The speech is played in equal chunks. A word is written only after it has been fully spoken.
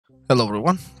Hello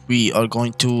everyone, we are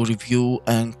going to review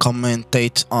and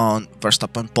commentate on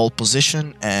Verstappen pole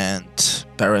position and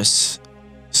Perez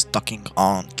stucking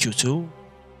on Q2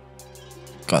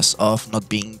 because of not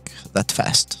being that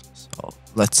fast. So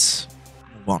let's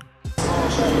move on.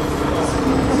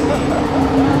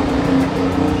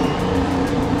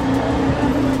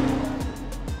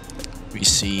 We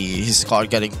see his car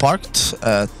getting parked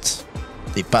at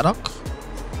the paddock,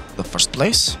 the first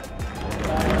place.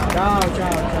 Ciao, ciao,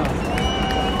 ciao.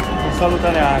 Non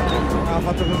saluta neanche. Ha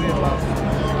fatto così là.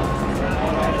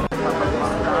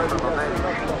 Non è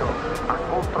riuscito a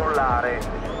controllare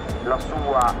la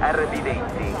sua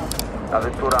RB20. La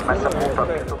vettura messa a punto a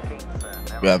Milton Keynes.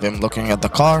 We have him looking at the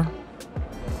car.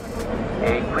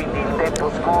 E quindi il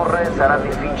tempo scorre, sarà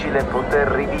difficile poter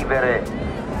rivivere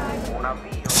un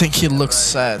avvio. I think he looks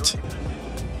sad.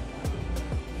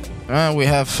 We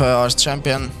have our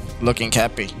champion looking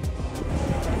happy.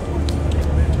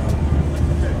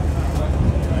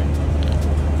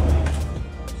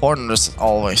 Horners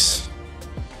always.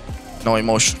 No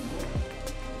emotion.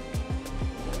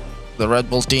 The Red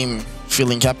Bull team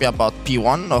feeling happy about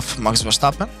P1 of Max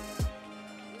Verstappen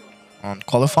on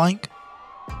qualifying.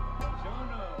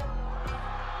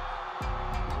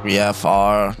 We have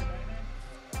our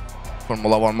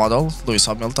Formula 1 model, Lewis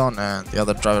Hamilton, and the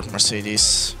other driver of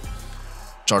Mercedes,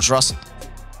 George Russell.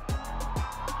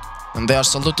 And they are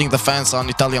saluting the fans on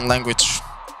Italian language.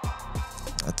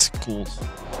 That's cool.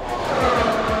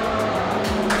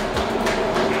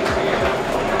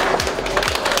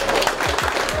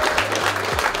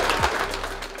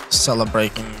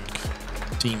 Celebrating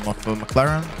team of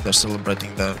McLaren. They're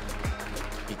celebrating the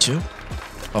P2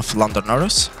 of Lando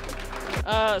Norris.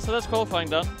 So that's qualifying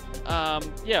done.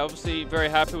 Yeah, obviously very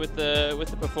happy with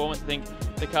the performance. I think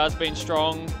the car's been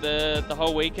strong the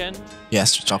whole weekend.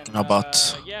 Yes, we're talking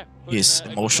about yeah, his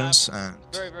emotions and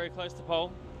very close to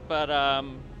pole, but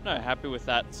no, happy with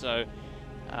that. So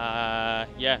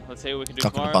yeah, let's see what we can do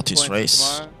talking tomorrow. about his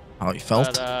race, tomorrow. how he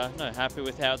felt. But no, happy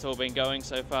with how it's all been going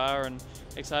so far, and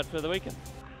excited for the weekend.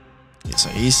 Yeah, so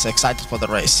he's excited for the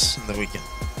race in the weekend.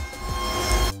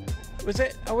 Was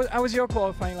it? How was your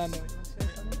qualifying, Lando?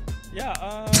 Yeah,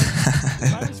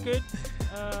 mine was good.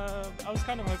 I was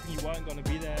kind of hoping you weren't going to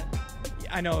be there.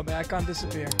 I know, but I can't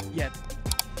disappear yet.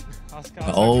 I was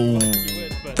Oh, hoping you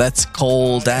would, but, that's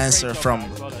cold great answer job, from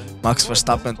guys, well done. Max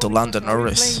Verstappen to Lando Are we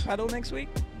Norris. playing paddle next week?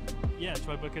 Yeah, should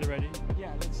I book it already?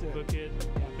 Yeah, let's do it. Book it.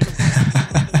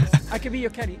 I could be your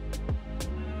caddy.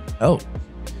 Oh,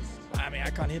 I mean, I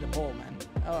can't hit a ball, man.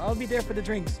 I'll be there for the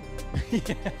drinks.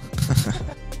 Yeah.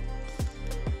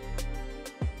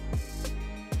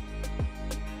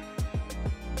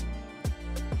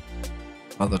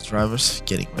 other drivers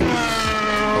getting ready to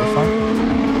qualify.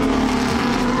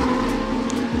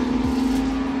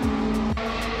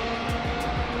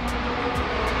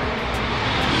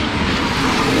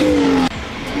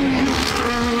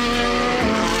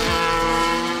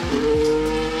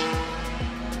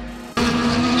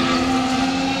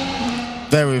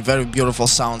 Very beautiful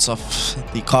sounds of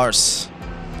the cars,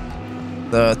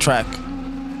 the track.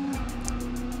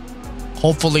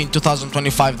 Hopefully in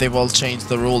 2025 they will change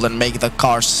the rule and make the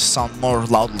cars sound more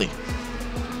loudly.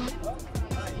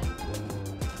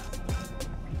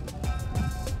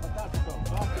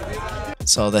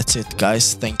 So that's it,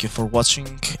 guys. Thank you for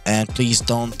watching, and please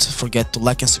don't forget to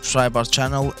like and subscribe our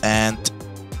channel and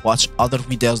watch other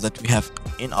videos that we have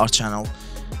in our channel.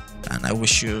 And I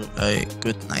wish you a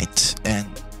good night and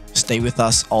stay with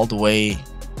us all the way.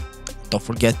 Don't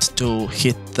forget to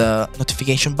hit the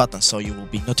notification button so you will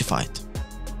be notified.